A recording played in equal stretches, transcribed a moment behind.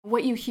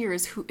What you hear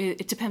is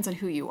it depends on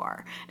who you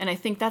are. And I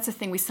think that's a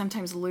thing we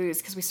sometimes lose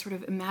because we sort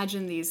of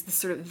imagine this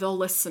sort of the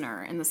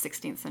listener in the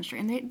 16th century.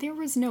 And there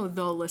was no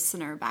the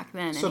listener back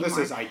then So anymore. This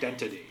is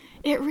identity.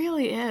 It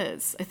really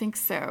is. I think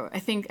so. I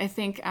think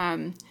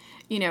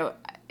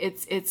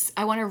it's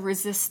I want to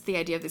resist the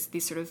idea of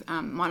these sort of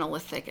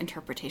monolithic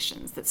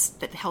interpretations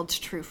that held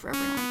true for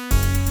everyone.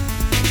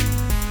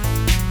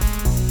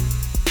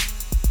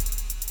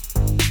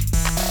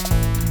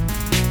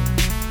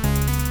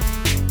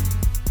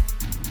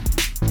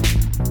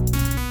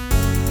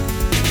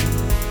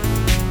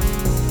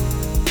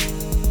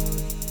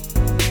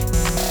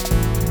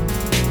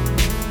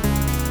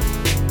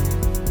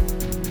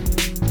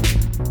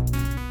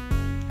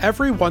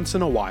 Every once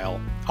in a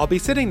while, I'll be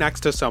sitting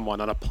next to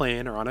someone on a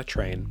plane or on a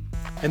train,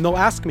 and they'll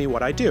ask me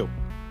what I do.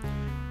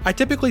 I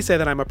typically say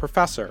that I'm a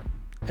professor,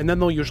 and then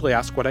they'll usually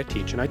ask what I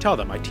teach, and I tell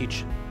them I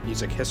teach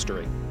music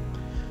history.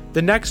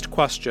 The next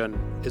question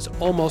is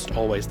almost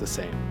always the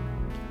same.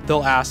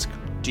 They'll ask,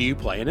 do you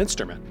play an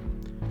instrument?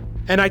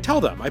 And I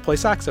tell them I play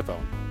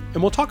saxophone,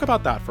 and we'll talk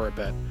about that for a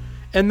bit.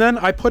 And then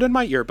I put in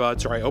my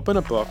earbuds, or I open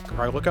a book,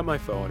 or I look at my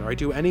phone, or I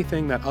do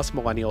anything that us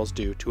millennials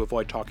do to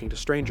avoid talking to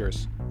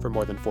strangers for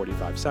more than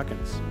 45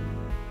 seconds.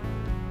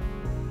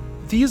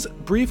 These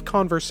brief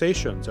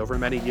conversations over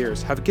many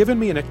years have given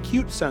me an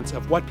acute sense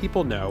of what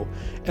people know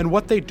and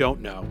what they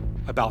don't know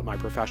about my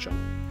profession.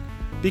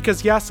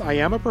 Because yes, I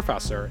am a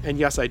professor, and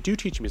yes, I do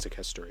teach music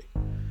history.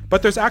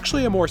 But there's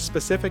actually a more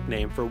specific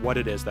name for what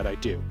it is that I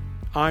do.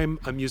 I'm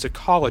a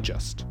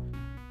musicologist.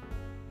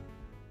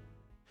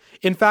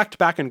 In fact,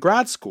 back in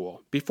grad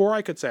school, before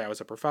I could say I was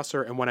a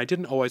professor and when I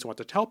didn't always want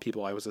to tell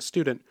people I was a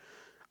student,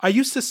 I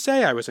used to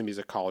say I was a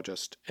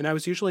musicologist, and I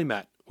was usually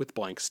met with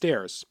blank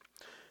stares.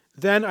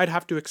 Then I'd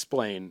have to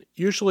explain,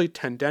 usually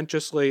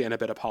tendentiously and a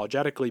bit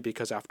apologetically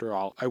because after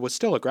all, I was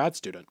still a grad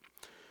student,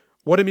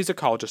 what a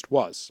musicologist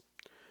was.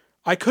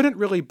 I couldn't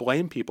really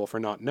blame people for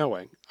not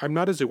knowing. I'm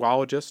not a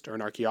zoologist or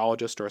an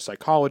archaeologist or a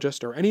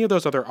psychologist or any of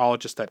those other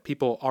ologists that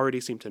people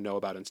already seem to know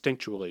about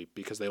instinctually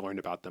because they learned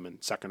about them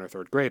in second or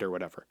third grade or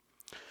whatever.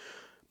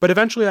 But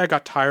eventually I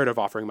got tired of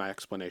offering my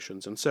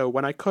explanations, and so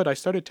when I could, I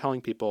started telling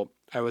people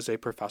I was a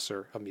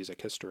professor of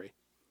music history.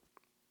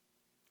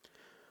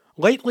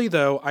 Lately,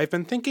 though, I've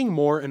been thinking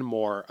more and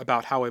more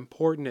about how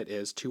important it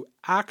is to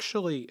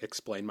actually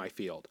explain my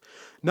field.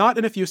 Not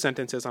in a few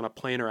sentences on a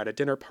plane or at a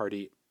dinner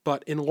party,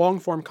 but in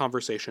long-form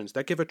conversations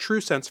that give a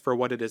true sense for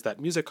what it is that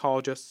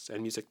musicologists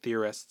and music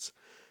theorists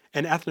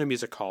and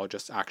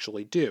ethnomusicologists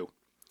actually do.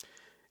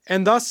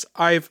 And thus,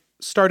 I've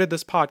started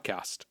this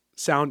podcast,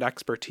 Sound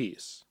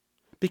Expertise.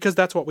 Because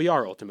that's what we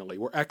are ultimately.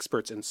 We're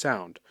experts in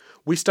sound.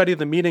 We study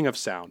the meaning of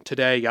sound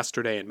today,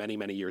 yesterday, and many,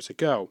 many years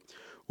ago.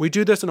 We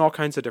do this in all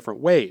kinds of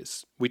different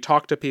ways. We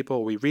talk to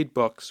people, we read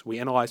books, we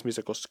analyze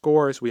musical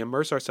scores, we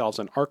immerse ourselves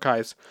in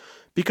archives,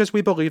 because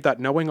we believe that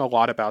knowing a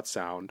lot about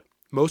sound,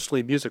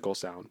 mostly musical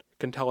sound,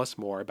 can tell us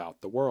more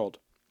about the world.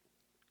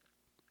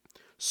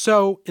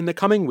 So, in the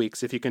coming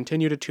weeks, if you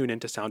continue to tune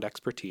into Sound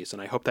Expertise, and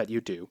I hope that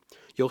you do,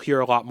 you'll hear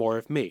a lot more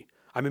of me.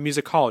 I'm a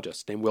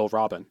musicologist named Will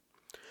Robin,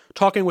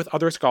 talking with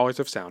other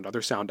scholars of sound,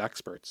 other sound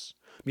experts,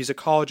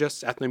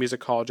 musicologists,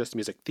 ethnomusicologists,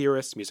 music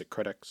theorists, music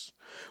critics.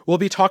 We'll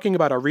be talking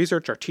about our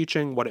research, our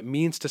teaching, what it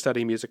means to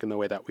study music in the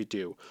way that we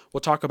do.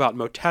 We'll talk about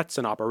motets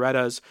and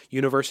operettas,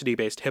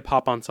 university-based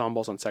hip-hop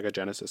ensembles on Sega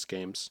Genesis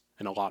games,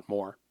 and a lot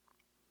more.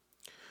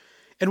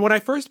 And when I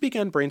first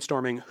began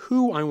brainstorming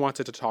who I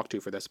wanted to talk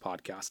to for this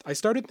podcast, I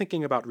started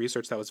thinking about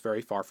research that was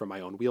very far from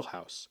my own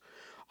wheelhouse.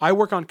 I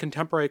work on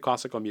contemporary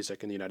classical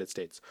music in the United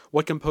States,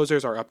 what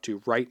composers are up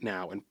to right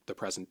now in the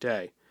present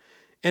day.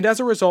 And as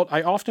a result,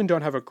 I often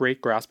don't have a great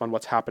grasp on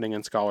what's happening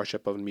in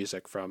scholarship of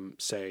music from,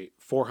 say,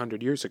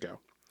 400 years ago.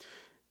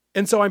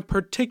 And so I'm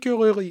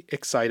particularly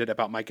excited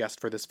about my guest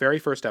for this very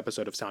first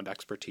episode of Sound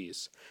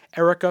Expertise,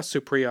 Erica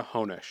Supriya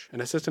Honish,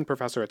 an assistant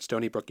professor at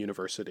Stony Brook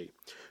University,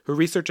 who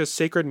researches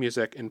sacred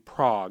music in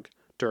Prague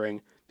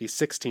during the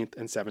 16th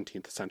and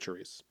 17th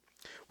centuries.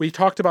 We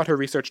talked about her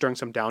research during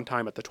some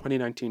downtime at the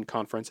 2019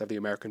 conference of the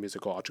American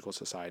Musicological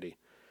Society.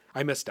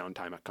 I miss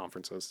downtime at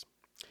conferences.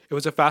 It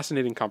was a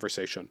fascinating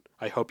conversation.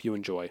 I hope you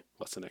enjoy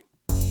listening.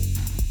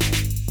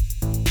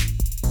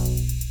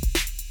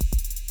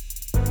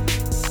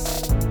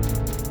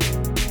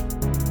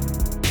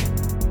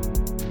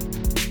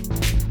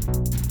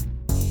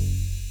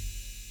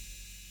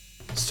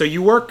 So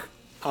you work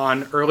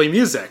on early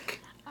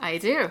music. I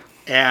do.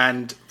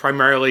 And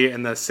primarily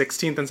in the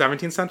 16th and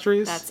 17th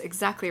centuries? That's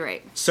exactly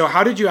right. So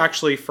how did you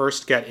actually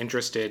first get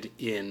interested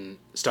in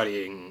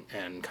studying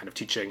and kind of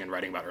teaching and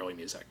writing about early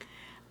music?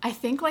 I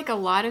think like a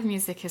lot of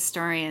music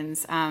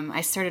historians,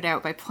 I started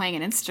out by playing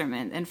an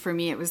instrument, and for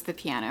me it was the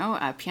piano.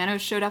 Piano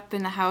showed up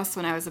in the house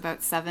when I was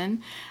about 7,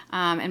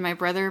 and my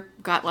brother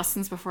got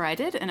lessons before I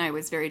did, and I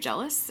was very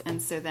jealous, and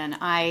so then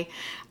I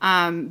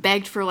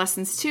begged for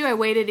lessons too. I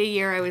waited a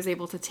year, I was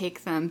able to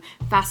take them.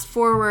 Fast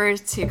forward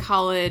to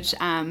college,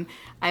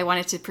 I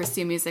wanted to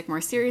pursue music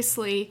more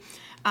seriously.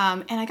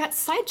 And I got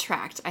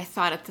sidetracked, I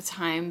thought at the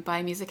time,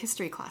 by music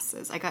history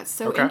classes. I got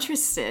so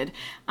interested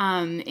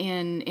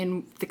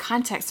in the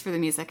context for the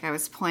music I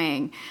was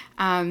playing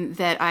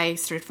that I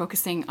started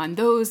focusing on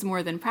those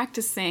more than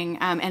practicing.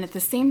 And at the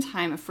same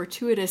time, a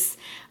fortuitous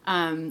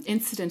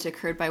incident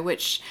occurred by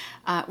which,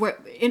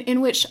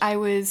 in which I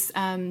was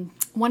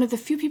one of the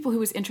few people who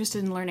was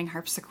interested in learning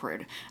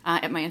harpsichord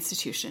at my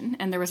institution,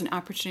 and there was an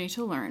opportunity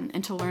to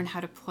learn how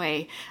to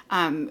play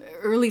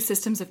early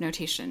systems of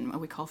notation, what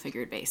we call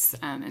figured bass.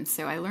 And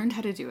so I learned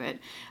how to do it.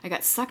 I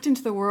got sucked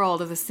into the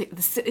world of first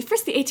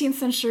the 18th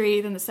century,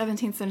 then the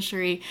 17th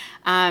century,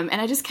 and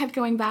I just kept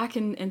going back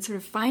and sort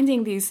of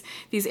finding these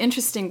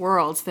interesting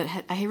worlds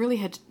that I really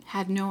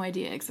had no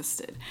idea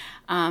existed.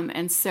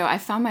 And so I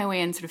found my way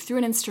in sort of through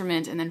an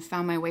instrument, and then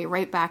found my way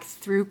right back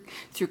through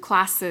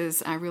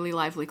classes, really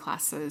lively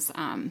classes,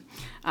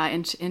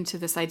 into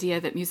this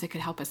idea that music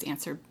could help us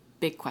answer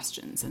big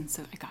questions. And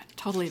so I got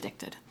totally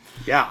addicted.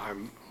 Yeah,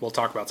 we'll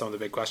talk about some of the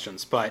big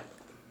questions, but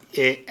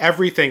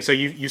everything. So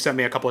you sent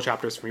me a couple of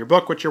chapters from your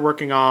book, which you're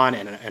working on,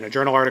 and a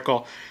journal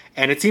article,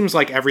 and it seems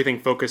like everything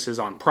focuses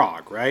on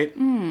Prague, right?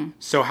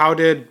 So how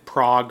did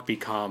Prague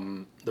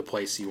become the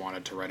place you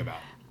wanted to write about?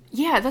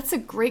 Yeah, that's a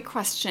great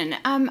question.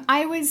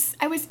 I was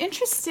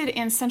interested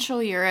in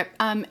Central Europe.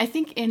 I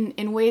think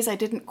in ways I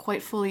didn't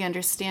quite fully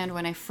understand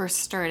when I first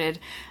started,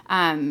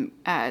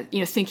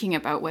 thinking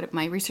about what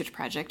my research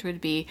project would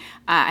be.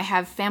 I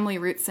have family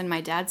roots in my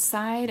dad's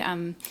side.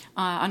 On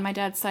my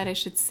dad's side, I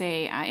should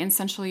say, in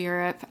Central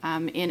Europe,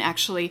 in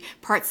actually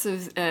parts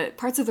of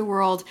the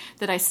world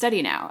that I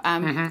study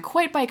now.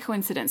 Quite by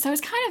coincidence, I was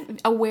kind of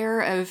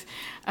aware of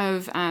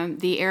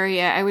the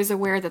area. I was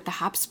aware that the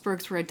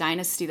Habsburgs were a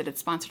dynasty that had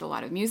sponsored a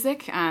lot of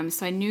music,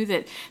 so I knew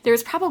that there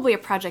was probably a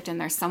project in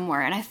there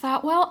somewhere. And I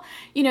thought, well,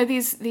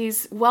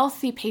 these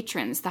wealthy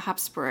patrons, the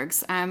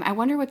Habsburgs, I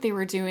wonder what they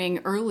were doing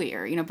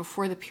earlier,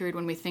 before the period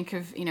when we think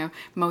of,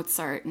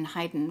 Mozart and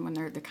Haydn, when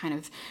they're kind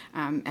of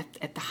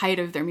at the height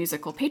of their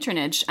musical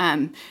patronage,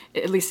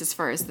 at least as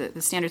far as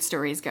the standard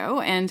stories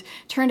go. And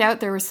turned out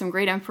there were some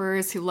great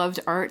emperors who loved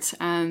art,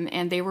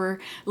 and they were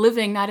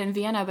living not in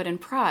Vienna but in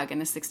Prague in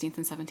the 16th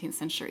and 17th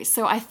century.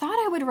 So I thought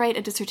I would write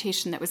a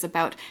dissertation that was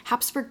about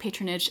Habsburg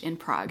patronage in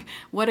Prague.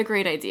 What a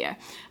great idea.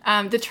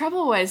 The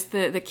trouble was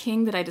the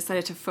king that I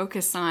decided to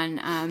focus on.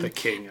 The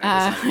king.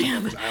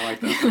 I like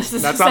that.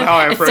 That's not how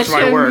I approach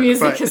my work.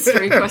 Music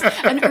history question,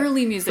 an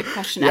early music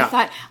question. Yeah. I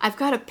thought, I've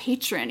got a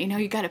patron.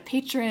 You got a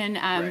patron.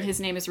 Right. His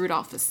name is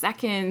Rudolf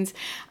II.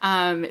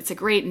 It's a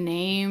great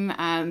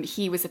name.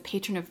 He was a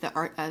patron of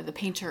the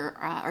painter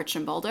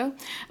Arcimboldo,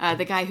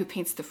 the guy who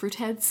paints the fruit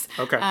heads.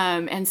 Okay.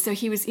 And so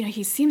he was,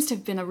 he seems to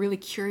have been a really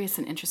curious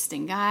and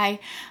interesting guy.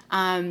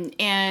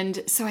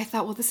 And so I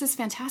thought, well, this is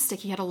fantastic.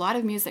 He had a lot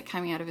of music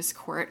coming out of his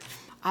court.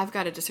 I've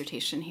got a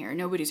dissertation here.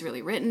 Nobody's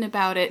really written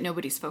about it.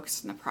 Nobody's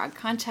focused in the Prague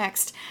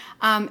context.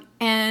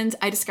 And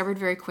I discovered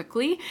very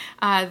quickly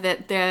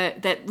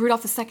that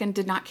Rudolf II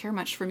did not care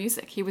much for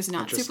music. He was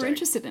not super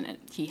interested in it.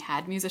 He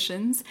had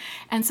musicians.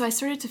 And so I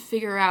started to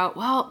figure out,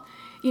 well,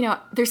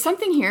 there's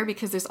something here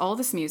because there's all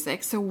this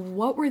music. So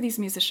what were these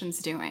musicians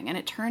doing? And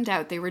it turned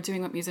out they were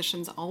doing what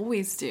musicians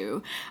always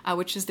do,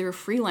 which is they were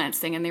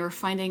freelancing and they were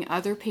finding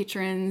other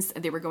patrons.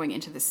 They were going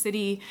into the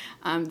city.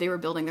 They were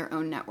building their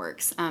own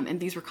networks. And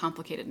these were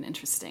complicated and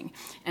interesting.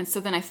 And so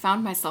then I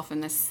found myself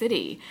in this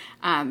city,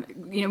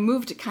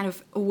 moved kind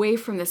of away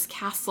from this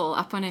castle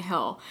up on a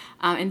hill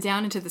and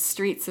down into the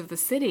streets of the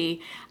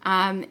city.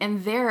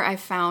 And there I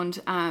found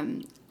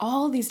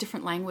all these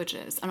different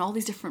languages and all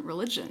these different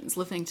religions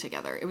living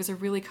together. It was a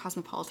really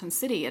cosmopolitan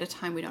city at a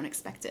time we don't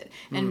expect it.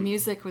 And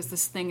music was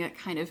this thing that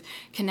kind of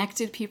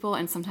connected people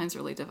and sometimes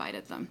really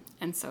divided them.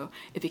 And so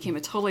it became a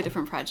totally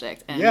different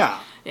project. And yeah.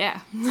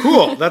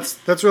 Cool. That's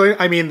really,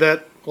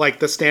 that like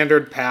the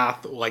standard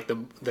path, like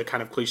the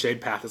kind of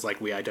cliched path is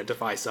like we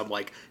identify some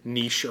like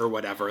niche or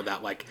whatever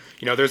that like,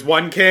 there's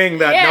one king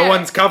that no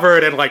one's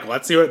covered and like,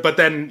 let's see it. But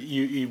then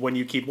you when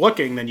you keep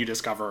looking, then you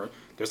discover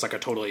there's like a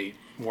totally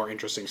more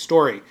interesting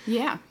story.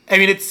 Yeah.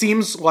 It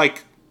seems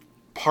like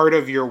part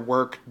of your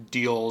work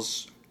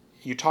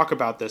you talk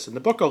about this in the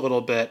book a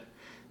little bit,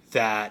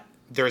 that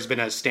there's been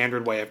a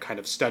standard way of kind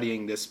of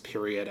studying this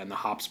period and the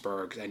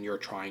Habsburgs, and you're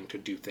trying to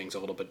do things a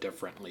little bit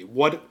differently.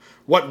 What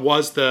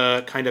was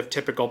the kind of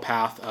typical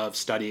path of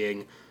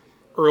studying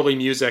early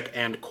music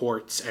and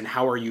courts, and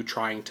how are you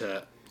trying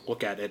to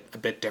look at it a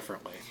bit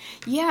differently?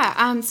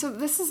 Yeah. So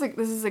this is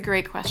a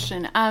great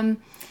question.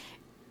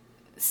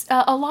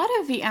 A lot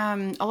of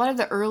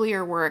the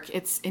earlier work,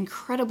 it's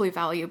incredibly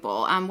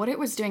valuable. What it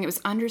was doing, it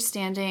was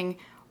understanding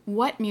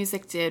what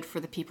music did for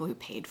the people who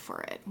paid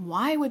for it.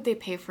 Why would they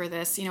pay for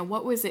this?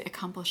 What was it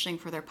accomplishing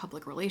for their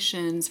public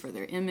relations, for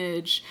their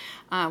image,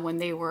 when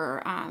they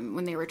were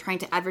trying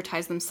to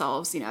advertise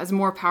themselves, as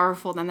more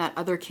powerful than that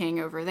other king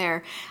over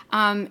there.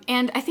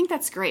 And I think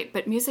that's great.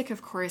 But music,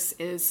 of course,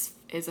 is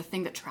a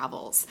thing that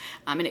travels,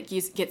 and it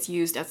gets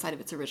used outside of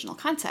its original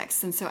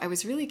context. And so I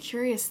was really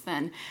curious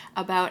then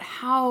about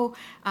how,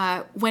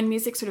 when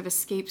music sort of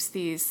escapes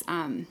these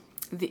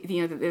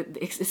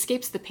it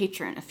escapes the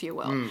patron, if you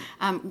will.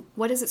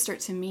 What does it start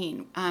to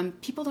mean?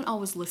 People don't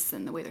always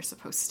listen the way they're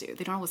supposed to.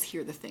 They don't always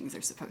hear the things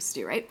they're supposed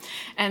to, right?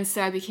 And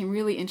so I became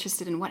really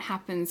interested in what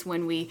happens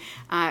when we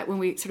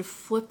sort of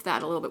flip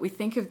that a little bit. We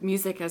think of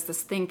music as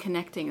this thing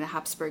connecting the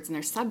Habsburgs and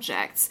their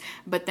subjects,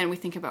 but then we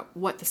think about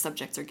what the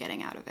subjects are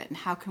getting out of it and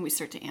how can we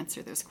start to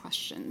answer those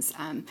questions.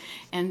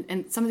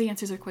 And some of the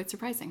answers are quite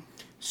surprising.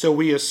 So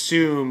we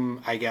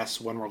assume, I guess,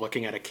 when we're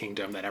looking at a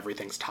kingdom that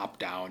everything's top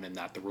down and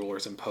that the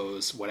rulers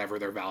impose whatever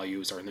their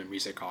values or in their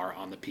music are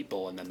on the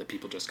people, and then the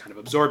people just kind of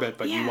absorb it.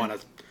 But you want to...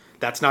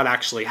 That's not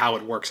actually how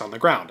it works on the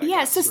ground. I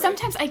guess, so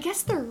sometimes I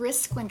guess the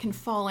risk one can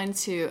fall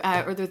into,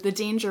 or the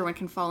danger one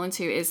can fall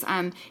into is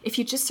if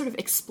you just sort of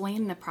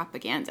explain the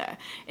propaganda,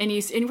 and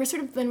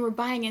we're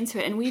buying into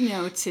it, and we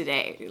know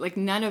today, like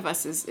none of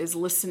us is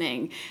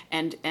listening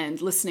and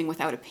listening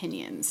without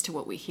opinions to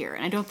what we hear,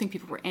 and I don't think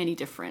people were any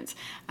different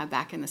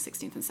back in the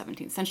 16th and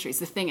 17th centuries.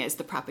 The thing is,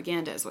 the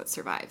propaganda is what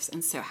survives,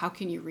 and so how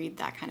can you read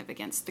that kind of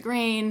against the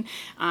grain,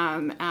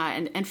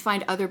 and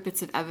find other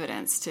bits of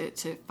evidence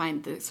to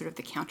find the sort of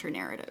the counter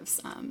narratives.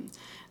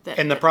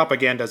 And the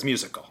propaganda is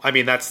musical. I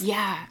mean, that's...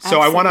 Yeah,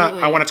 So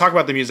absolutely. I want to talk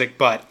about the music,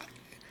 but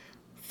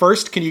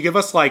first, can you give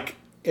us like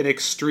an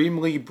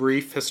extremely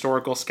brief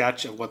historical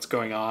sketch of what's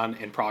going on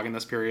in Prague in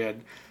this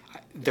period?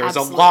 There's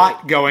Absolutely. a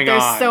lot going on.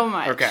 There's so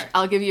much. Okay.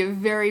 I'll give you a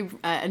very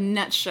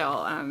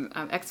nutshell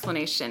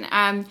explanation.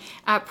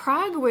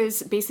 Prague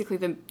was basically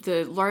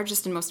the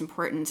largest and most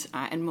important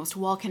and most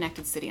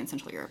well-connected city in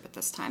Central Europe at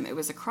this time. It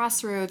was a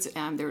crossroads.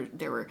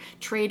 There were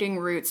trading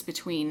routes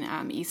between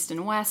east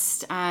and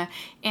west, and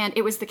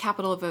it was the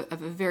capital of a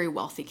very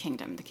wealthy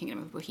kingdom, the Kingdom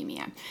of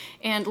Bohemia.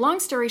 And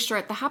long story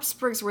short, the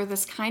Habsburgs were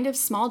this kind of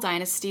small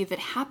dynasty that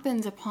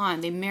happened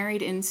upon, they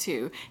married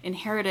into,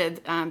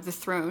 inherited the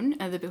throne,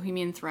 the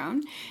Bohemian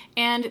throne.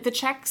 And the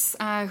Czechs,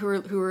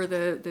 who were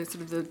the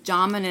sort of the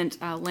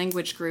dominant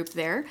language group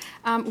there,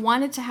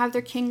 wanted to have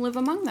their king live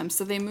among them.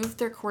 So they moved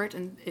their court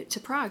to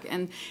Prague,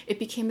 and it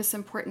became this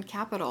important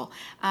capital.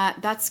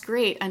 That's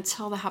great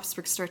until the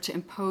Habsburgs start to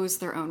impose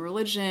their own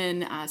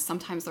religion,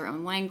 sometimes their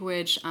own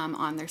language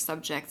on their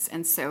subjects.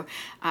 And so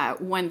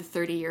when the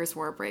 30 Years'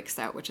 War breaks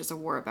out, which is a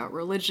war about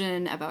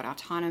religion, about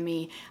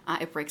autonomy,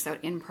 it breaks out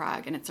in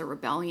Prague, and it's a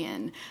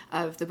rebellion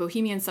of the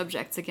Bohemian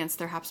subjects against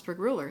their Habsburg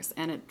rulers.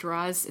 And it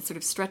sort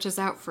of stretches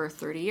out for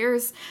 30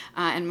 years.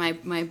 And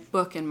my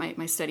book and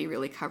my study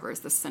really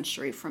covers this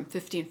century from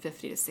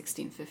 1550 to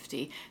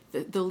 1650,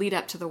 the lead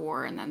up to the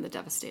war and then the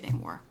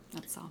devastating war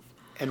itself.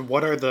 And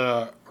what are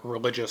the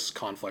religious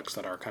conflicts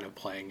that are kind of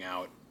playing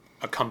out,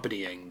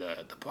 accompanying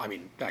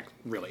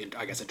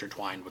I guess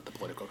intertwined with the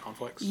political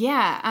conflicts?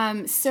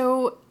 Yeah.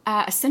 So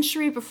a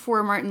century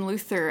before Martin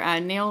Luther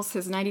nails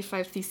his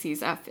 95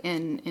 Theses up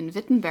in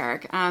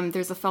Wittenberg,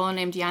 there's a fellow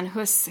named Jan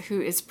Hus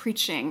who is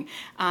preaching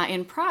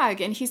in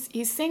Prague, and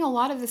he's saying a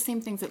lot of the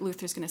same things that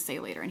Luther's going to say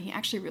later, and he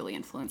actually really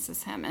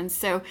influences him. And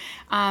so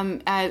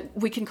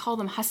we can call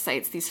them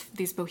Hussites,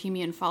 these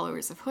Bohemian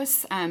followers of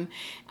Hus.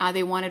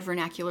 They wanted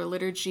vernacular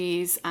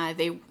liturgies.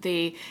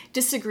 They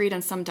disagreed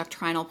on some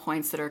doctrinal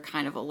points that are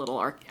kind of a little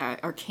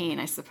arcane,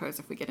 I suppose,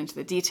 if we get into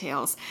the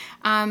details.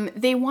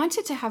 They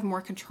wanted to have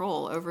more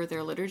control over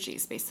their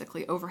liturgies,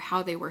 basically, over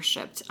how they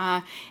worshipped.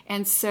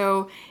 And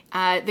so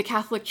the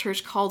Catholic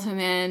Church called him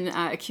in,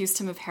 accused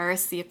him of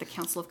heresy at the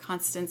Council of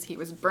Constance. He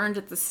was burned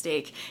at the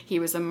stake. He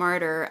was a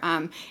martyr.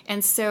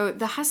 And so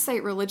the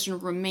Hussite religion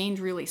remained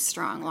really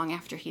strong long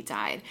after he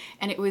died.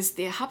 And it was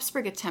the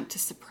Habsburg attempt to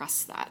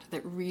suppress that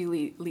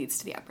really leads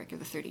to the outbreak of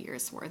the 30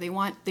 Years' War.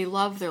 They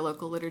love their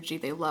local liturgy.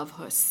 They love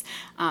Hus.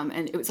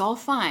 And it was all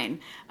fine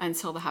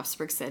until the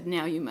Habsburgs said,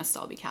 now you must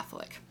all be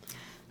Catholic.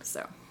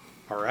 So...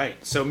 All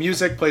right. So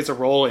music plays a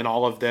role in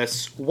all of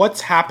this. What's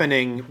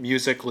happening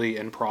musically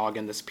in Prague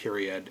in this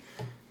period?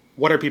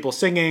 What are people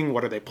singing?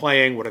 What are they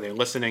playing? What are they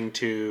listening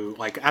to?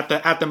 Like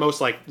at the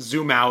most, like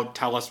zoom out,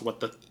 tell us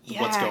what's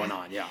going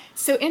on. Yeah.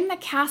 So in the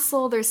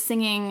castle, they're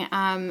singing.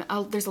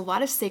 There's a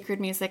lot of sacred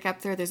music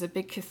up there. There's a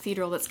big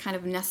cathedral that's kind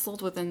of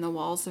nestled within the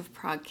walls of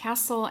Prague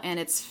Castle, and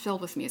it's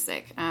filled with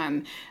music.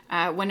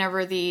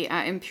 Whenever the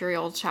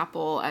imperial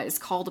chapel is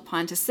called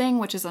upon to sing,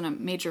 which is on a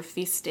major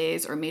feast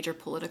days or major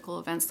political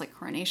events like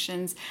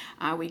coronations,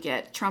 we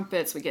get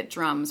trumpets, we get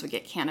drums, we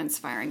get cannons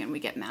firing, and we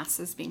get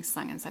masses being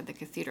sung inside the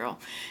cathedral.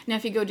 Now,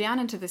 if you go down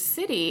into the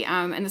city,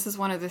 and this is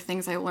one of the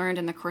things I learned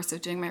in the course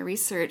of doing my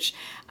research,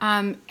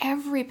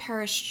 every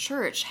parish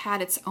church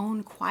had its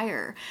own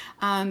choir.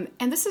 And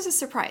this is a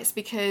surprise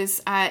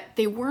because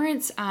they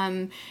weren't,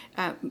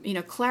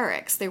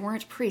 clerics. They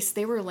weren't priests.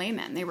 They were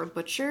laymen. They were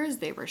butchers.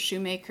 They were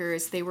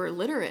shoemakers. They were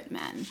literate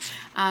men.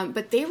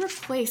 But they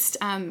replaced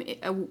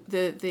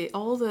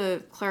all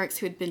the clerics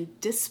who had been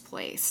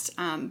displaced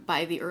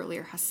by the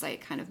earlier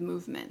Hussite kind of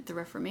movement, the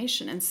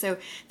Reformation. And so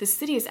the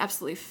city is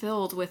absolutely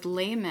filled with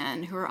laymen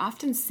who are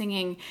often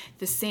singing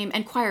the same,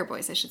 and choir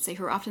boys, I should say,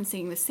 who are often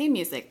singing the same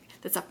music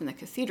that's up in the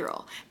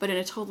cathedral, but in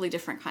a totally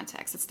different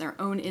context. It's their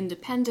own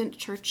independent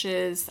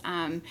churches.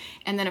 And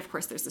then, of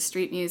course, there's the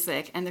street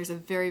music, and there's a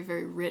very,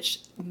 very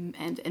rich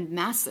and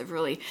massive,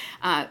 really,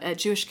 a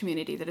Jewish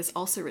community that is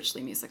also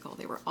richly musical.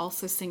 They were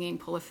also singing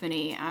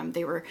polyphony.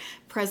 They were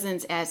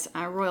present at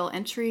royal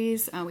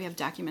entries. We have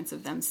documents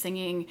of them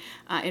singing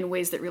in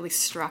ways that really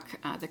struck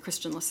the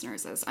Christian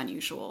listeners as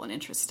unusual and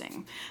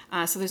interesting.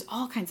 So there's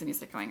all kinds of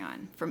music going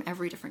on from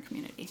every different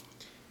community.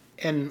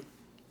 And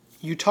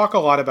you talk a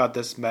lot about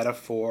this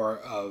metaphor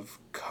of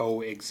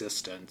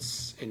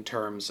coexistence in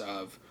terms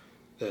of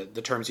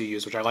the terms you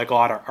use, which I like a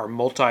lot, are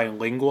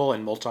multilingual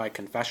and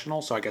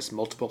multi-confessional. So I guess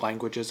multiple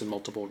languages and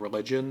multiple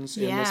religions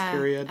in this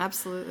period.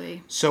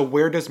 Absolutely. So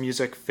where does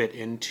music fit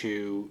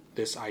into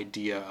this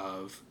idea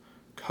of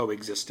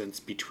coexistence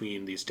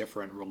between these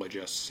different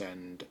religious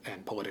and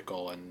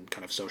political and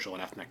kind of social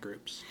and ethnic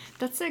groups?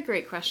 That's a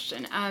great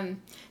question.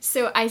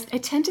 So I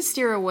tend to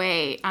steer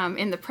away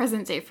in the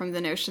present day from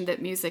the notion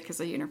that music is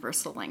a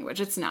universal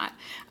language. It's not.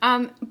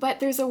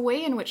 But there's a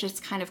way in which it's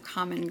kind of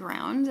common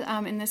ground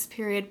in this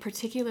period,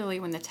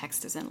 particularly when the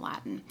text is in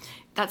Latin.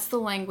 That's the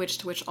language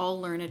to which all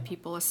learned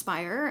people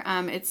aspire.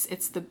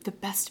 It's the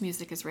best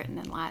music is written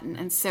in Latin.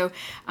 And so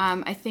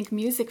I think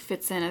music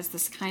fits in as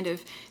this kind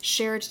of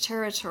shared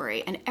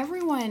territory. And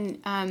everyone,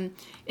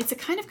 it's a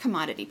kind of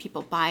commodity.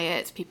 People buy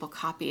it, people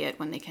copy it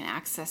when they can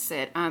access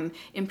it.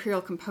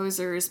 Imperial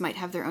composers might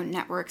have their own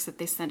networks that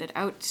they send it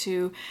out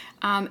to.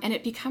 And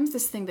it becomes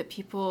this thing that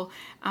people,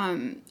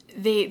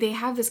 they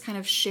have this kind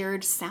of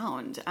shared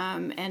sound.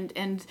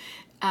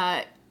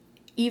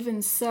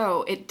 Even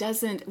so, it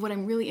doesn't, what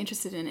I'm really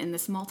interested in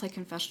this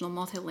multi-confessional,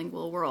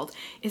 multilingual world,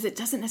 is it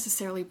doesn't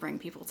necessarily bring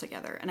people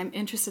together. And I'm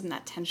interested in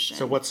that tension.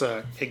 So what's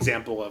an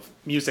example of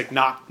music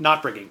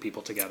not bringing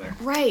people together?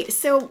 Right.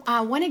 So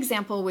one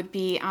example would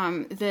be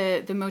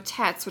the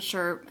motets, which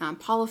are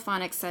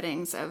polyphonic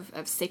settings of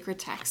sacred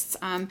texts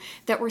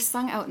that were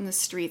sung out in the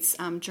streets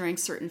during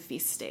certain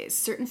feast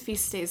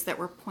days that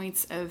were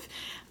points of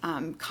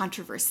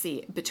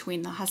controversy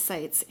between the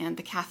Hussites and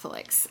the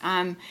Catholics.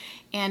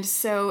 And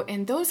so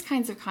in those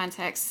kinds of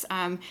contexts,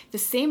 the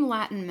same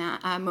Latin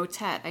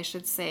motet, I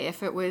should say,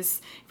 if it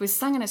was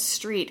sung in a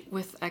street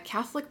with a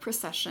Catholic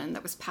procession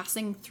that was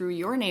passing through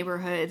your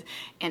neighborhood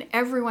and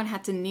everyone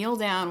had to kneel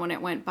down when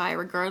it went by,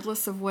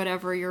 regardless of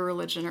whatever your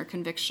religion or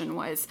conviction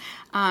was,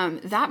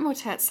 that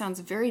motet sounds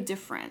very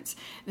different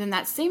than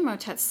that same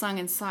motet sung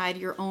inside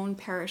your own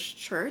parish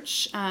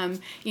church. For I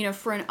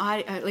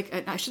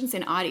shouldn't say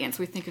an audience,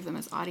 we think of them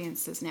as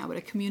audiences now, but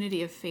a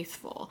community of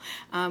faithful,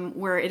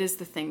 where it is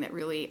the thing that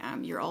really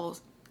you're all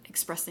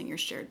expressing your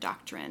shared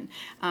doctrine.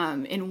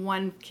 In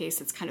one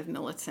case, it's kind of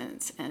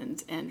militant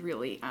and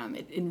really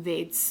it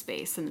invades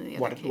space. And in the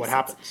other case, what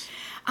happens?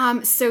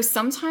 So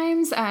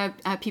sometimes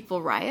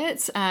people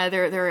riot.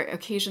 There are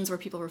occasions where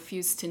people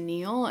refuse to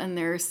kneel, and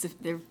they're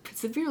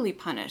severely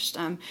punished.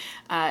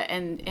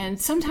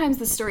 And sometimes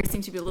the stories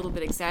seem to be a little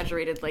bit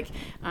exaggerated. Like,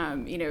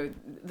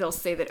 they'll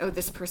say that,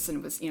 this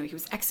person was, he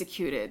was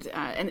executed,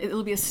 and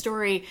it'll be a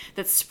story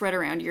that's spread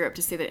around Europe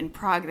to say that in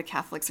Prague the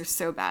Catholics are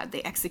so bad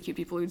they execute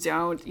people who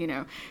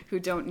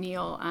don't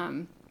kneel.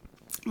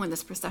 When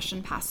this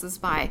procession passes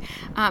by,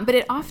 but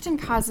it often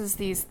causes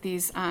these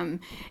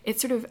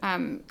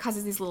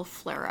causes these little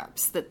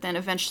flare-ups that then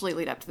eventually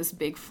lead up to this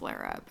big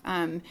flare-up.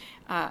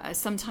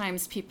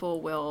 Sometimes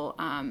people will.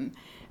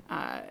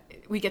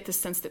 We get the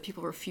sense that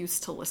people refuse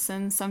to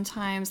listen.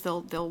 Sometimes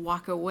they'll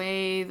walk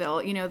away.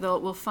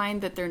 We'll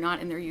find that they're not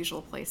in their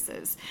usual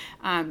places.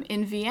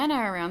 In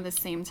Vienna, around the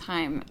same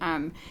time.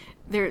 On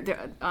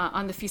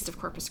the Feast of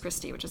Corpus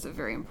Christi, which is a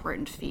very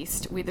important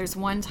feast, there's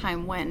one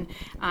time when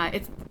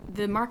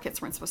the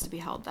markets weren't supposed to be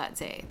held that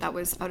day. That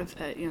was out of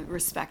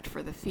respect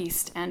for the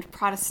feast, and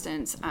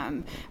Protestant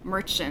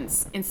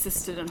merchants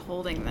insisted on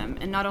holding them,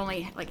 and not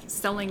only like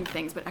selling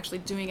things, but actually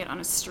doing it on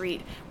a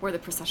street where the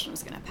procession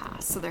was going to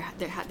pass. So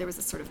there was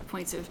a sort of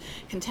point of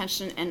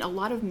contention, and a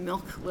lot of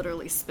milk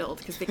literally spilled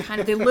because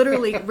they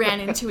literally ran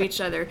into each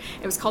other.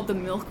 It was called the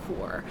Milk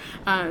War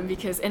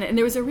because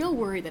there was a real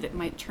worry that it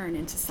might turn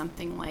into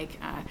something like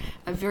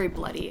a very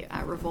bloody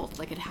revolt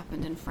like it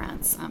happened in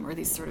France, or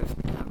these sort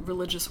of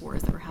religious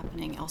wars that were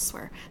happening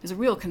elsewhere. There's a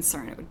real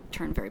concern it would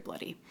turn very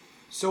bloody.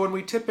 So when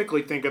we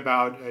typically think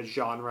about a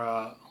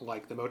genre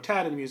like the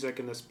motet in music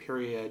in this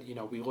period,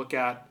 we look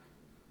at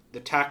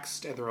the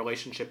text and the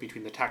relationship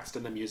between the text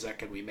and the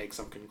music, and we make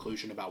some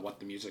conclusion about what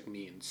the music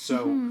means.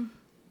 So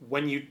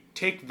when you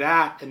take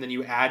that and then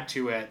you add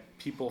to it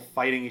people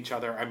fighting each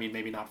other, I mean,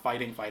 maybe not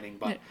fighting,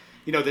 but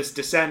this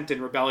dissent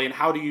and rebellion,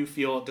 how do you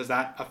feel, does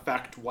that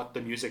affect what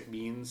the music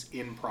means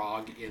in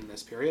Prague in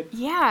this period?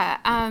 Yeah.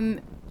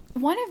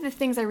 One of the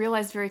things I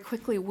realized very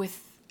quickly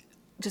with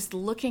just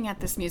looking at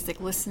this music,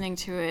 listening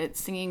to it,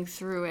 singing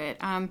through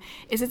it,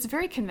 is it's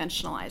very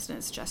conventionalized in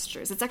its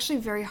gestures. It's actually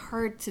very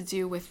hard to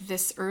do with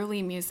this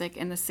early music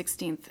in the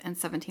 16th and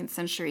 17th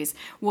centuries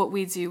what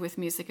we do with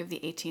music of the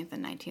 18th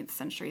and 19th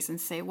centuries and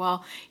say,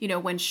 well,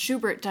 when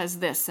Schubert does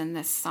this in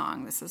this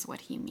song, this is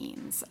what he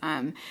means.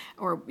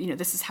 Or,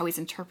 this is how he's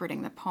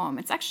interpreting the poem.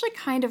 It's actually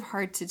kind of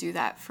hard to do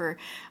that for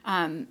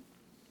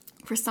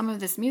some of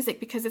this music,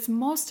 because its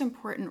most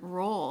important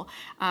role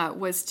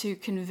was to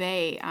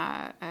convey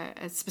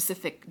a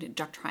specific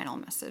doctrinal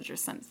message or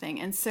something.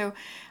 And so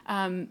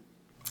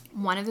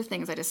one of the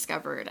things I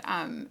discovered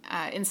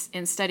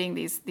in studying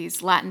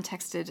these Latin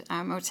texted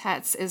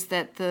motets is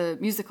that the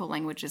musical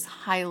language is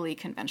highly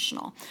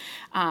conventional.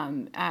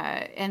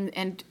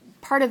 And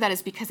part of that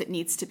is because it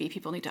needs to be.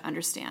 People need to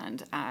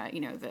understand,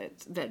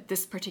 that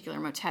this particular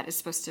motet is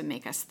supposed to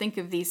make us think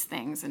of these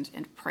things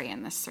and pray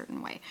in this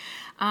certain way.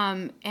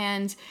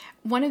 And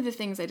one of the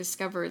things I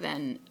discover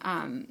then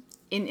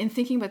in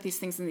thinking about these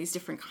things in these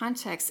different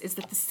contexts is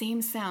that the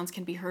same sounds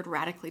can be heard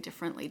radically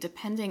differently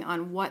depending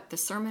on what the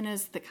sermon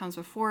is that comes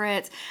before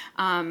it,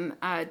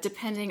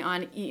 depending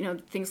on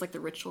things like the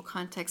ritual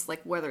context, like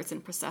whether it's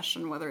in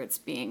procession, whether it's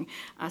being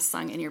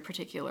sung in your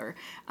particular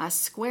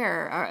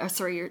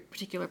your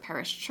particular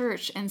parish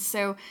church. And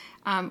so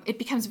it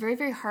becomes very,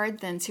 very hard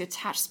then to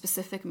attach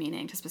specific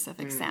meaning to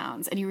specific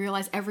sounds, and you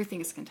realize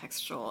everything is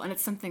contextual. And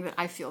it's something that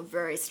I feel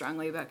very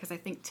strongly about, because I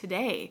think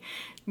today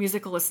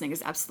musical listening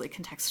is absolutely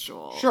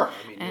contextual. Sure.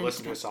 I mean, you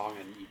listen to a song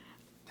and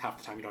half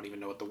the time you don't even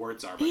know what the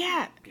words are, but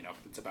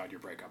it's about your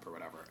breakup or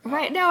whatever.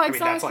 Right. No,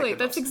 exactly.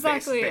 That's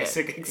exactly it.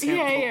 Basic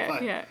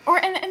example. Yeah. Or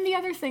and the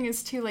other thing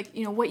is too,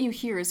 what you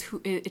hear is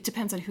it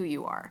depends on who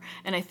you are.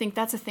 And I think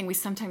that's a thing we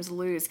sometimes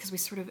lose, because we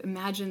sort of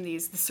imagine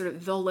this sort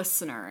of the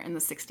listener in the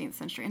 16th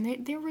century,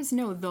 and there was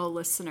no the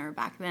listener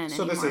back then.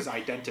 So anymore. This is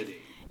identity.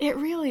 It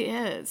really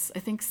is. I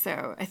think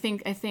so. I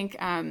think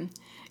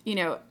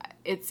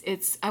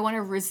it's I want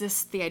to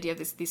resist the idea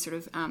of these sort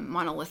of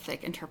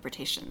monolithic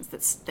interpretations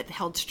that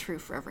held true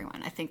for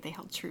everyone. I think they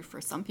held true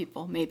for some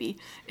people, maybe,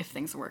 if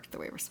things worked the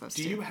way we're supposed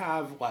to. Do you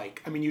have,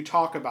 you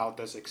talk about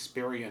this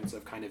experience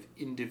of kind of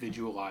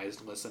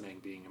individualized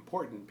listening being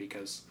important,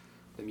 because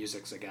the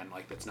music's, again,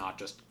 it's not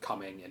just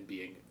coming and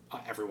being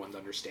everyone's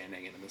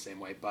understanding it in the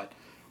same way, but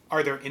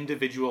are there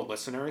individual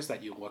listeners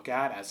that you look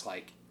at as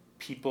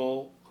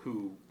people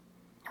who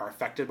are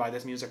affected by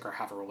this music or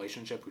have a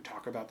relationship who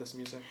talk about this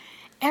music?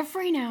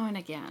 Every now and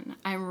again,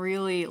 I'm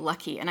really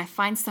lucky, and I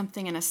find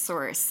something in a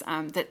source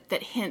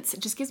that hints. It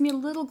just gives me a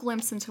little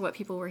glimpse into what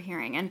people were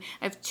hearing. And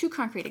I have two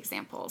concrete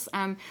examples.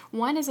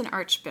 One is an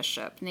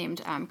archbishop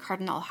named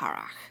Cardinal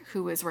Harrach,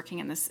 who was working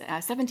in the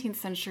 17th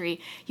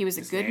century. He was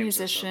a good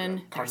musician.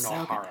 So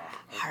Cardinal Harrach.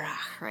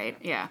 Harrach, right?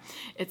 Yeah,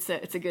 it's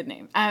a good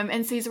name.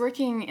 And so he's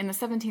working in the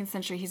 17th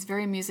century. He's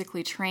very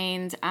musically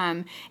trained,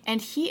 and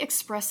he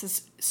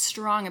expresses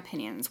strong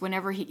opinions.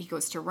 Whenever he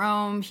goes to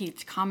Rome, he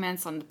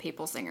comments on the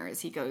papal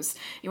singers. He goes,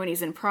 when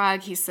he's in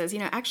Prague, he says,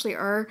 actually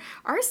our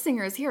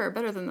singers here are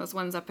better than those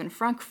ones up in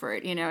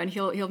Frankfurt, and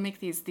he'll make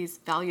these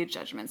value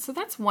judgments. So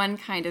that's one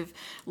kind of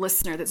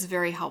listener that's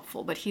very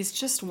helpful, but he's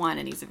just one,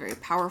 and he's a very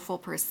powerful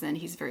person.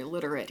 He's very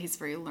literate. He's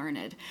very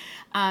learned.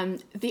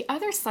 The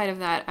other side of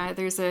that,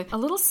 there's a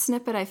little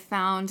snippet I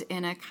found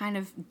in a kind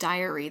of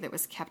diary that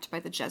was kept by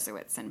the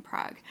Jesuits in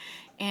Prague.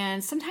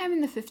 And sometime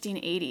in the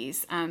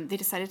 1580s, they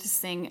decided to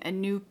sing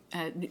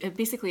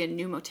basically a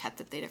new motet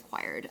that they'd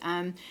acquired.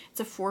 It's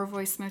a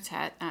 4-voice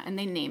motet, and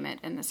they name it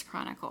in this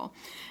chronicle.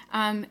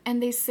 And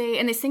they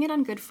sing it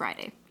on Good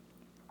Friday.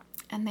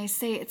 And they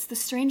say, it's the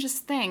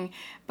strangest thing.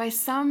 By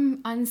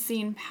some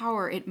unseen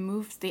power, it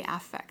moved the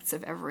affects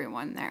of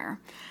everyone there.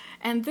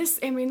 And this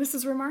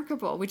is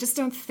remarkable. We just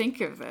don't think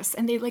of this.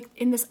 And they,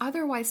 in this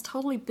otherwise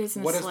totally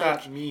businesslike... What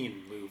does that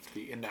mean,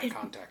 in that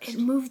context? It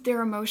moved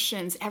their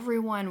emotions.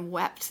 Everyone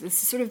wept.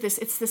 This is sort of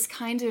it's this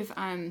kind of...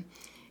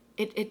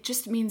 It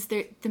just means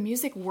the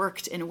music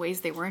worked in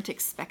ways they weren't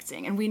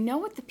expecting. And we know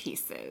what the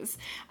piece is.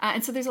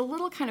 And so there's a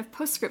little kind of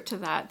postscript to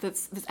that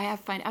that I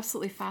find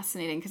absolutely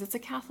fascinating, because it's a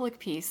Catholic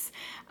piece.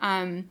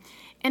 And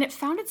it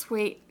found its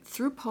way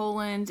through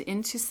Poland,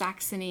 into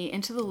Saxony,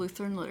 into the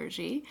Lutheran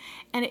liturgy.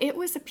 And it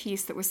was a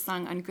piece that was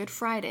sung on Good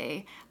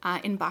Friday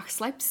in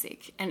Bach's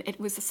Leipzig. And it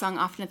was sung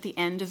often at the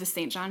end of the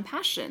St. John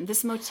Passion.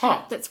 This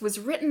motet that was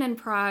written in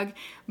Prague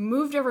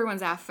moved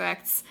everyone's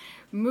affects,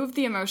 moved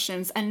the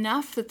emotions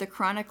enough that the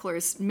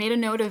chroniclers made a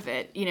note of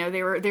it.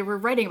 They were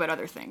writing about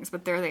other things,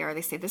 but there they are.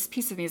 They say, this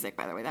piece of music,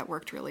 by the way, that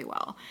worked really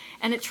well.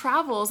 And it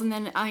travels, and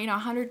then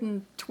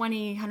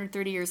 120,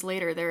 130 years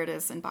later, there it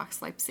is in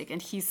Bach's Leipzig,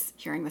 and he's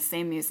hearing the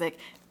same music,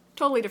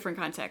 totally different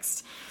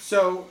context.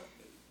 So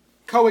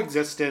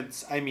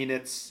coexistence,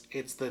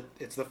 it's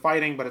the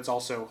fighting, but it's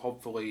also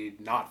hopefully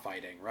not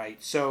fighting, right?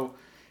 So,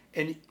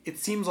 and it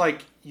seems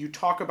like you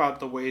talk about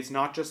the ways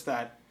not just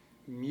that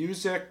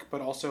music, but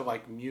also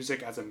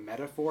music as a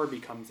metaphor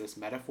becomes this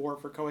metaphor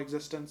for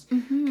coexistence.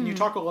 Mm-hmm. Can you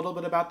talk a little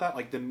bit about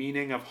that? The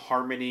meaning of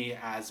harmony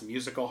as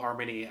musical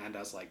harmony and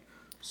as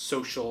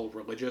social,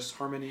 religious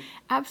harmony?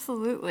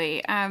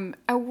 Absolutely.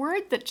 A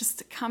word that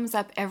just comes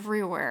up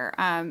everywhere,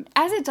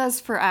 as it does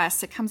for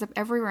us, it comes up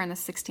everywhere in the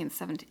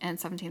 16th and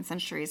 17th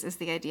centuries, is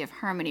the idea of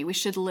harmony. We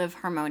should live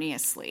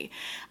harmoniously.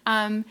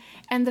 And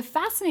the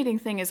fascinating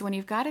thing is when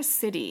you've got a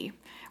city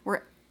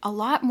where a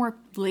lot more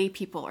lay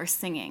people are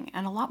singing,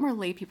 and a lot more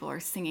lay people are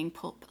singing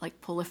like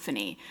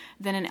polyphony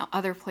than in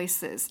other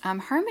places.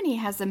 Harmony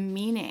has a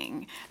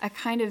meaning, a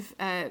kind of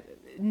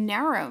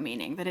narrow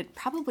meaning that it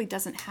probably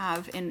doesn't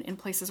have in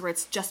places where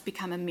it's just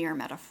become a mere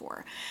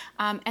metaphor.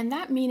 And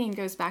that meaning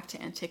goes back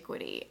to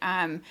antiquity.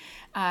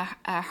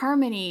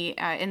 Harmony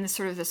in this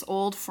sort of this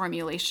old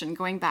formulation,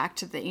 going back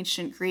to the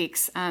ancient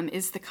Greeks,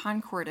 is the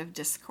concord of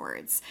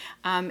discords.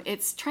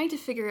 It's trying to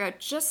figure out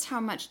just how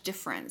much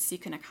difference you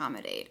can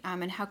accommodate,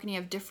 and how can you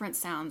have different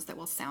sounds that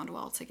will sound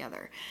well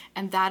together.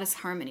 And that is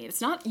harmony.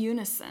 It's not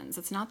unisons,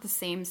 it's not the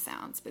same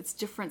sounds, but it's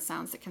different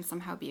sounds that can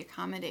somehow be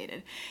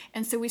accommodated.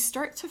 And so we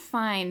start to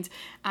find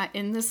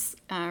in this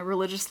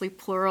religiously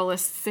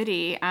pluralist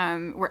city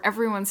where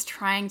everyone's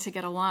trying to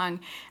get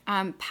along,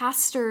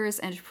 pastors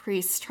and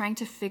priests trying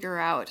to figure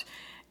out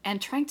and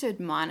trying to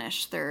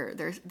admonish their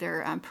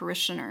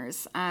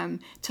parishioners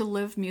to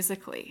live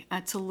musically,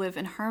 to live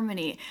in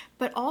harmony.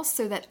 But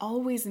also that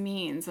always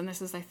means, and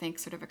this is, I think,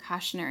 sort of a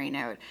cautionary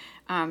note,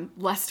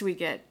 lest we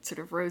get sort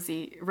of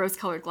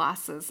rose-colored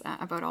glasses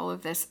about all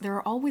of this, there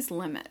are always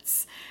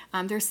limits.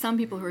 There's some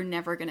people who are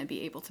never going to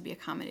be able to be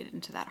accommodated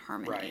into that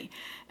harmony. Right.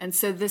 And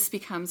so this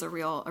becomes a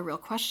real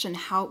question.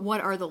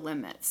 What are the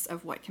limits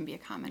of what can be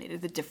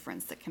accommodated, the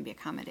difference that can be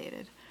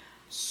accommodated?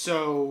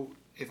 So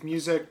if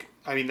music,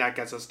 I mean, that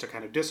gets us to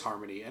kind of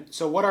disharmony. And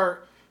so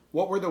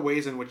what were the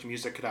ways in which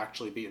music could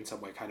actually be in some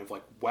way kind of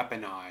like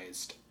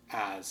weaponized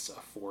as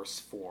a force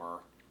for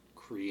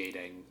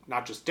creating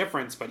not just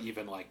difference, but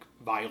even like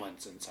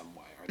violence in some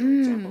way? Are there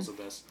examples of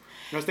this?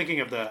 And I was thinking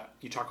of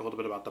you talk a little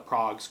bit about the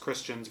Prague's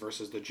Christians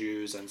versus the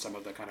Jews and some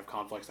of the kind of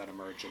conflicts that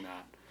emerge in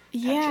that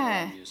tension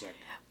around music.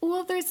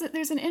 Well, there's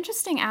an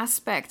interesting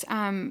aspect.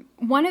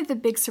 One of the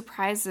big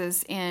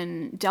surprises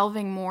in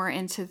delving more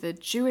into the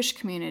Jewish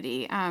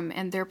community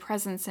and their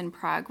presence in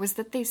Prague was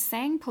that they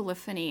sang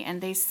polyphony,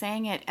 and they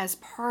sang it as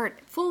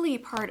fully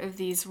part of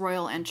these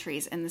royal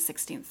entries in the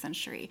 16th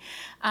century.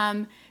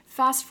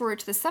 Fast forward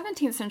to the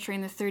 17th century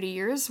in the 30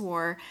 Years'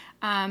 War,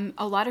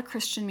 a lot of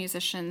Christian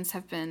musicians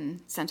have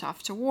been sent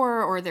off to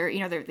war, or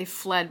they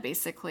fled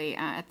basically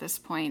at this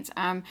point.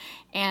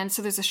 And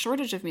so there's a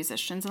shortage of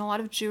musicians, and a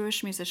lot of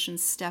Jewish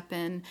musicians step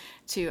in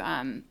to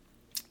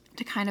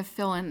kind of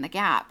fill in the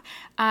gap.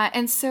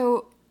 And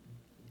so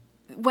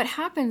what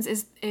happens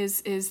is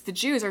the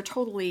Jews are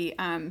totally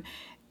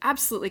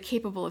absolutely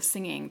capable of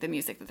singing the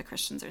music that the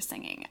Christians are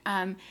singing.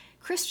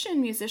 Christian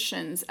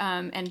musicians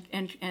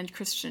and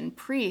Christian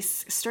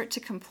priests start to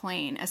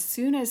complain as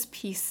soon as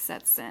peace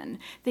sets in.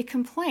 They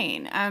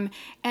complain, and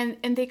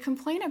they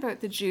complain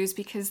about the Jews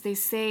because they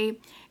say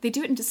they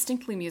do it in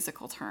distinctly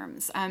musical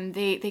terms.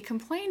 They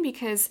complain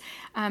because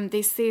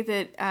they say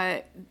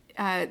that.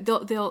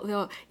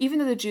 They'll even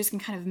though the Jews can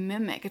kind of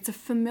mimic, it's a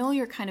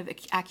familiar kind of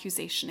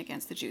accusation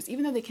against the Jews,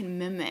 even though they can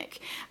mimic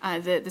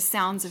the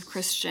sounds of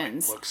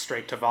Christians. Like look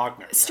straight to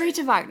Wagner. Straight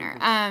to Wagner.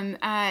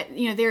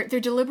 They're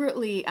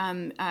deliberately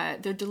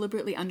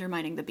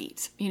undermining the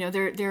beat.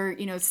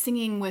 They're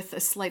singing with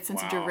a slight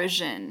sense of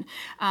derision,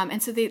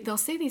 and so they'll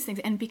say these things,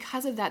 and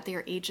because of that, they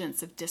are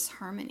agents of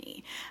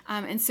disharmony.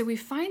 And so we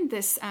find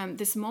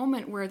this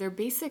moment where they're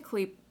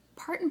basically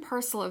part and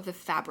parcel of the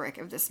fabric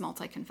of this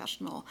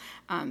multi-confessional,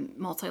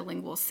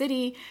 multilingual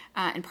city,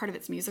 and part of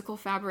its musical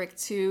fabric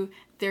too.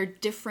 Their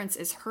difference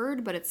is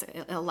heard, but it's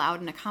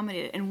allowed and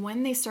accommodated. And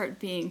when they start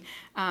being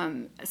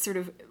sort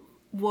of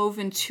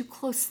woven too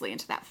closely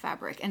into that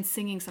fabric and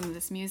singing some of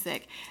this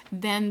music,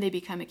 then they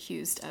become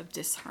accused of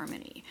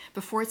disharmony.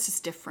 Before it's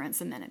just difference,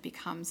 and then it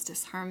becomes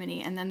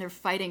disharmony, and then they're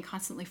fighting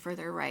constantly for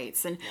their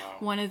rights. And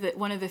one of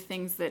the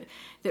things that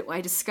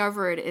I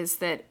discovered is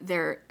that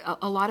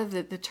a lot of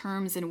the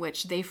terms in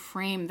which they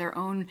frame their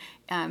own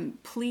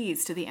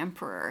pleas to the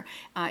emperor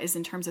is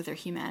in terms of their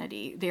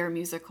humanity. They are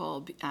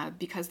musical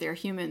because they are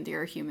human. They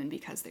are human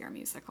because they are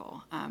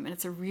musical. And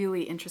it's a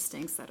really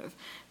interesting set of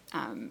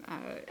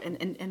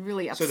and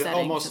really upsetting. So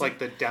almost like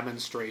the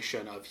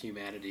demonstration of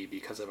humanity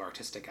because of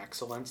artistic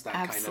excellence, that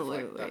Absolutely.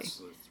 Kind of like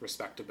that's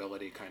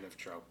respectability kind of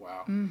trope.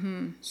 Wow.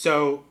 Mm-hmm.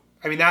 So,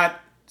 I mean,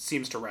 that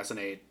seems to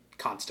resonate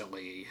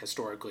constantly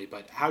historically,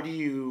 but how do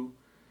you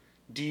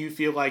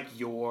feel like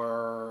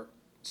your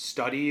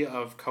study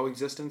of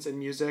coexistence in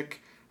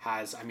music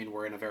has, I mean,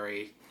 we're in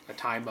a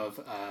time of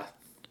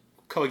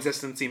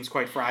coexistence seems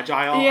quite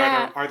fragile.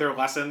 Yeah. Are there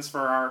lessons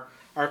for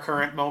our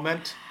current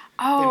moment?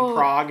 Oh. In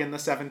Prague in the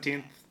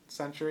 17th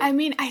century? I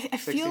mean, I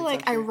feel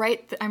like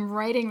century? I'm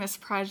writing this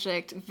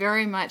project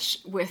very much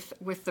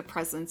with the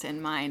present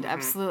in mind,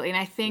 absolutely. And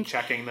I think...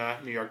 Checking the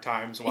New York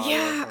Times while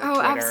Yeah, or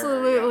Twitter,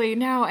 absolutely.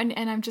 No, and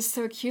I'm just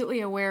so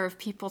acutely aware of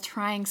people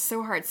trying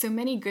so hard, so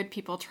many good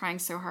people trying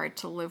so hard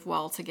to live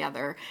well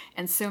together,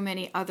 and so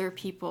many other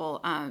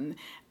people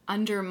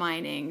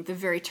undermining the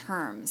very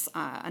terms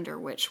under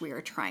which we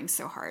are trying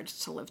so hard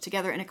to live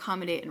together and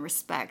accommodate and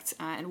respect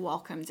and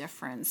welcome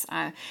difference.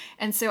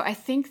 And so I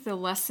think the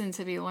lesson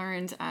to be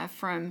learned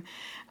from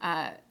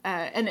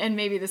and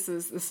maybe this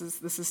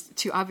is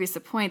too obvious a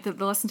point, that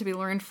the lesson to be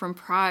learned from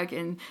Prague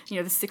in the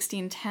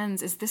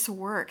 1610s is this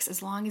works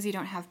as long as you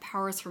don't have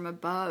powers from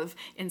above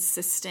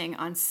insisting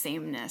on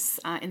sameness,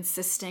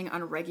 insisting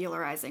on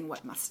regularizing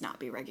what must not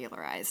be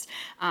regularized,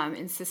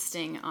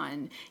 insisting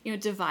on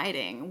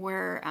dividing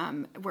where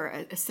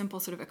a simple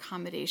sort of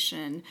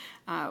accommodation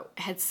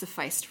had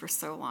sufficed for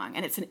so long.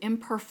 And it's an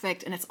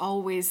imperfect and it's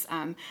always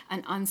an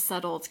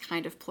unsettled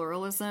kind of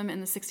pluralism. In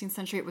the 16th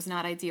century, it was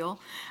not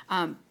ideal,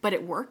 but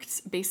it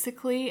worked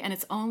basically. And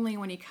it's only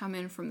when you come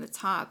in from the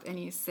top and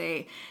you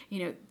say,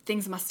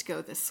 things must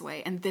go this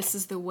way, and this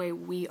is the way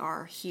we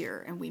are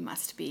here, and we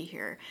must be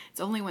here.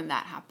 It's only when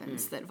that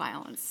happens that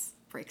violence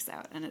breaks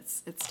out, and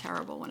it's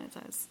terrible when it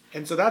does.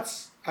 And so that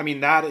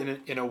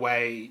in a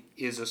way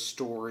is a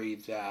story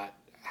that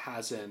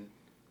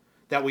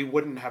we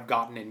wouldn't have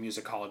gotten in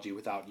musicology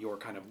without your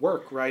kind of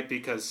work, right?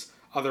 Because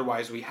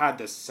otherwise we had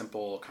this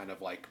simple kind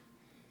of like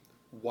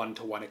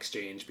one-to-one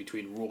exchange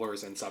between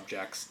rulers and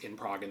subjects in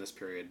Prague in this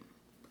period.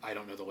 I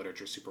don't know the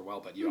literature super well,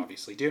 but you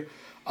obviously do.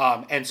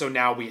 And so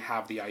now we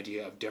have the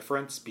idea of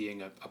difference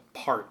being a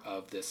part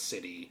of this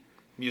city,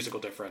 musical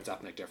difference,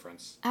 ethnic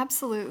difference.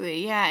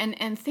 Absolutely, yeah.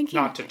 And thinking...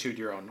 Not to toot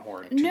your own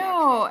horn too much.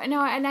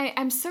 No, and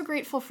I'm so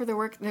grateful for the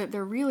work,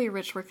 the really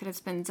rich work that has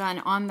been done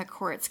on the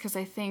courts, because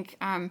I think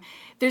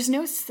there's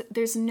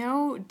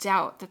no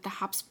doubt that the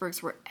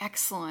Habsburgs were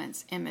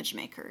excellent image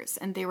makers,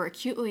 and they were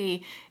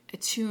acutely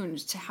attuned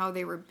to how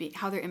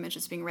their image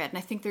is being read. And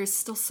I think there's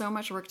still so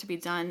much work to be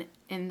done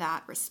in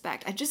that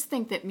respect. I just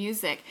think that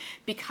music,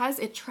 because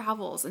it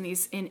travels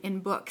in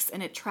books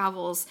and it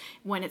travels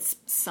when it's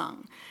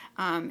sung,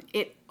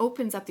 it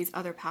opens up these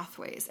other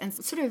pathways. And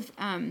sort of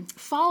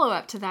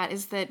follow-up to that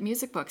is that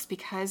music books,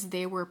 because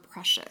they were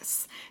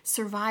precious,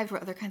 survived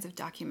where other kinds of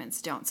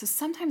documents don't. So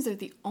sometimes they're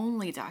the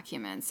only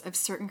documents of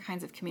certain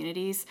kinds of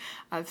communities,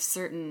 of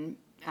certain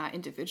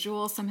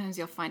individuals. Sometimes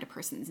you'll find a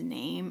person's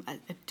name,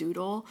 a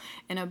doodle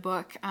in a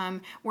book,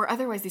 where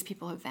otherwise these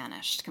people have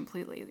vanished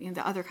completely.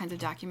 The other kinds of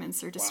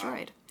documents are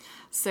destroyed. Wow.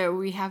 So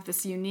we have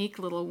this unique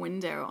little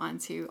window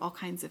onto all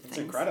kinds of things.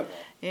 It's incredible.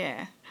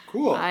 Yeah.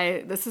 Cool.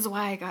 This is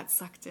why I got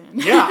sucked in.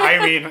 Yeah,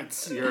 I mean,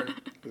 it's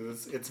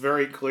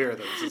very clear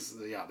that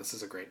this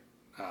is a great,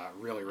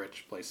 really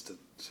rich place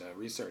to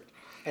research.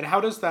 And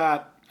how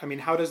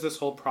does this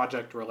whole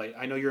project relate?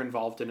 I know you're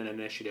involved in an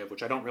initiative,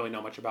 which I don't really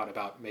know much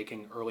about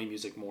making early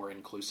music more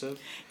inclusive.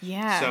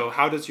 Yeah. So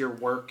how does your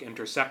work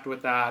intersect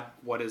with that?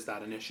 What is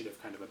that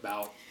initiative kind of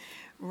about?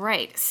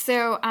 Right.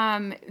 So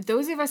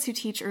those of us who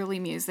teach early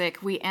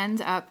music, we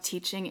end up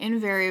teaching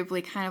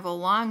invariably kind of a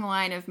long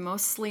line of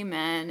mostly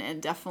men,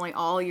 and definitely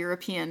all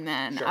European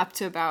men, sure, up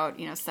to about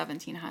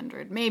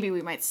 1700. Maybe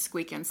we might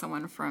squeak in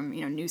someone from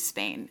New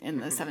Spain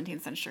in the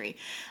 17th century.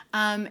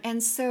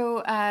 And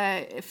so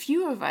a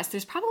few of us,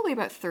 there's probably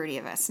about 30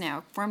 of us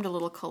now, formed a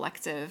little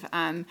collective.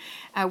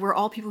 We're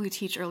all people who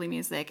teach early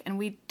music, and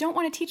we don't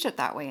want to teach it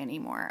that way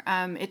anymore.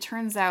 It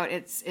turns out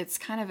it's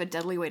kind of a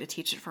deadly way to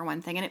teach it, for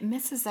one thing, and it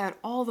misses out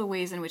all the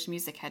ways in which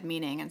music had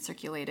meaning and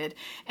circulated,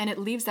 and it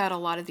leaves out a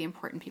lot of the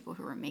important people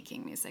who were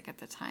making music at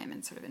the time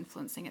and sort of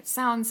influencing its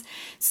sounds.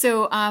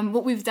 So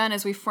what we've done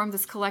is we've formed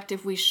this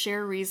collective. We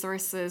share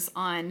resources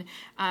on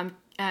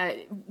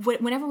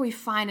whenever we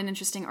find an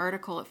interesting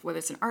article, whether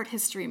it's an art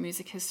history,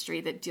 music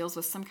history that deals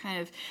with some kind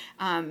of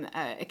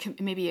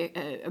maybe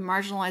a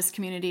marginalized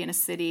community in a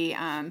city,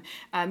 a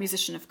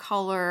musician of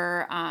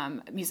color,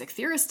 music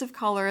theorist of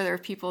color, there are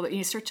people that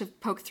you start to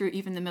poke through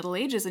even the Middle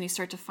Ages, and you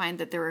start to find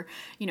that there were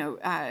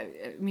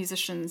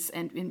musicians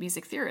and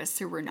music theorists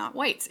who were not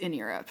white in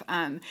Europe,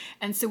 and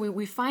so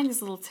we find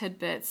these little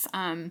tidbits,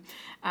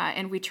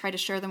 and we try to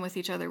share them with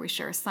each other. We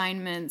share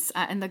assignments,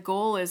 and the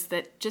goal is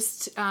that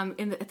just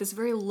at this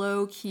very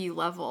low key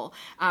level,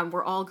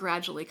 we're all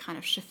gradually kind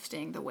of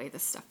shifting the way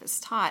this stuff is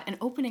taught and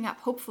opening up,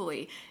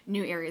 hopefully,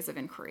 new areas of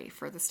inquiry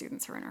for the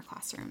students who are in our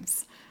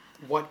classrooms.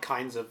 What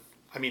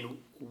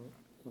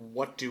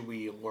do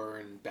we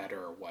learn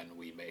better when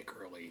we make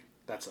early?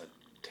 That's a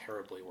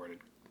terribly worded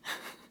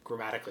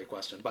grammatically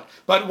question, but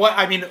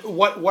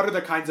what are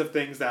the kinds of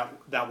things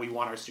that we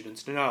want our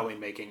students to know in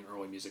making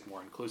early music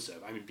more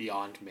inclusive? I mean,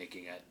 beyond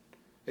making it,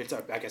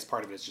 I guess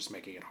part of it is just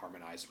making it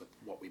harmonized with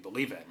what we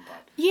believe in.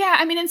 But yeah,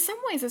 I mean, in some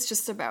ways it's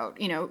just about,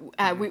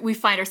 we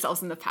find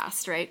ourselves in the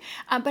past, right?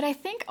 But I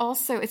think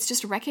also it's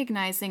just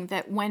recognizing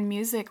that when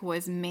music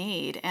was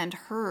made and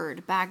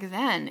heard back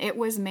then, it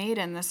was made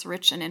in this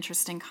rich and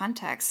interesting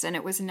context, and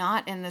it was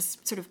not in this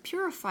sort of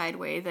purified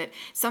way that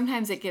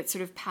sometimes it gets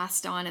sort of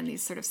passed on in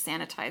these sort of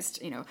sanitized,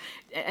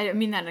 I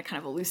mean that in a kind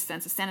of a loose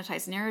sense, of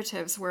sanitized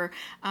narratives where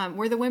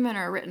the women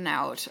are written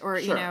out, or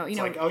sure. It's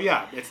like, oh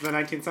yeah, it's the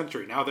 19th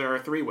century. Now there are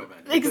 3 3 women.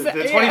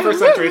 Exactly. The 21st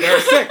century, there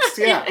are 6.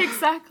 Yeah.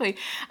 Exactly.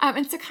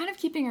 And so kind of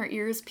keeping our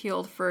ears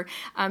peeled for,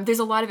 there's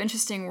a lot of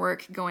interesting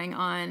work going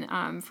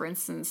on, for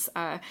instance,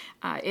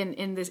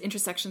 in these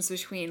intersections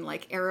between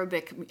like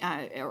Arabic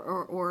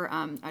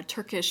or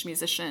Turkish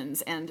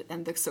musicians and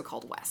the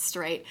so-called West,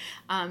 right?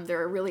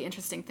 There are really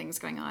interesting things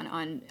going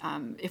on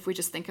if we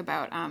just think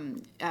about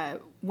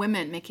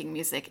women making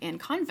music in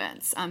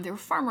convents. They were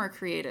far more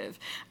creative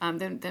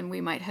than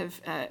we might have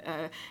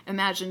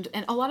imagined,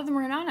 and a lot of them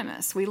were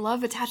anonymous. We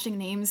love attaching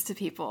names to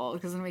people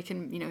because then we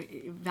can,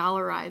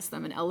 valorize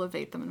them and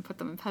elevate them and put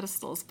them in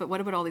pedestals. But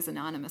what about all these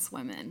anonymous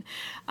women?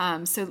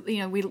 So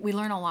we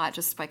learn a lot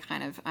just by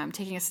kind of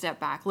taking a step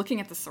back, looking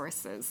at the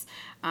sources,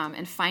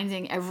 and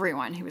finding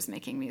everyone who was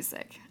making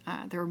music.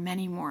 There were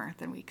many more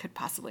than we could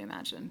possibly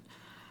imagine.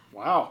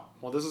 Wow.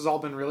 Well, this has all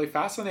been really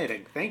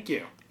fascinating. Thank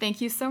you. Thank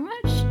you so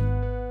much.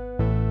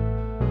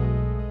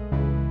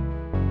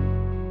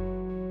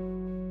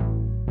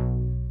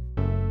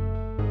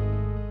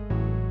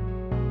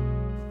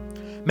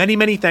 Many,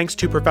 many thanks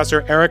to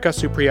Professor Erica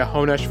Supriya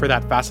Honish for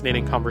that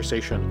fascinating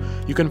conversation.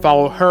 You can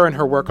follow her and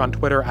her work on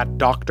Twitter at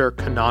Dr.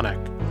 Canonic.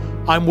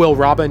 I'm Will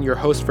Robin, your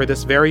host for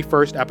this very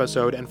first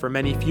episode and for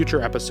many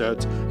future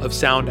episodes of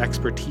Sound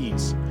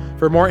Expertise.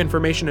 For more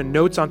information and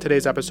notes on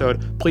today's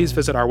episode, please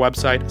visit our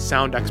website,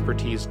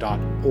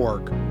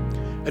 soundexpertise.org.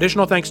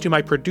 Additional thanks to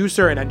my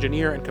producer and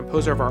engineer and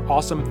composer of our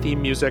awesome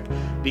theme music,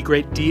 the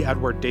great D.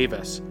 Edward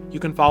Davis. You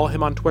can follow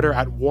him on Twitter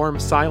at Warm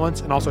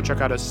Silence and also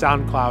check out his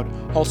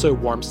SoundCloud, also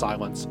Warm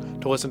Silence,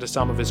 to listen to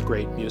some of his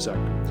great music.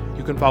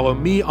 You can follow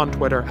me on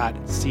Twitter at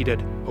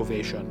Seated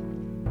Ovation.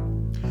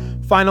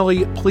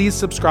 Finally, please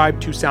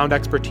subscribe to Sound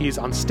Expertise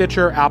on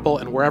Stitcher, Apple,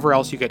 and wherever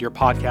else you get your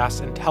podcasts,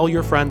 and tell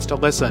your friends to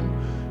listen.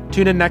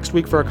 Tune in next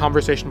week for a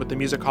conversation with the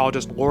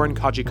musicologist Lauren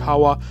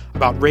Kajikawa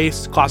about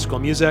race, classical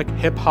music,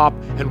 hip-hop,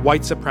 and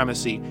white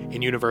supremacy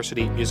in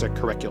university music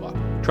curricula.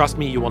 Trust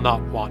me, you will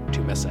not want to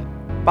miss it.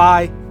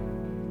 Bye!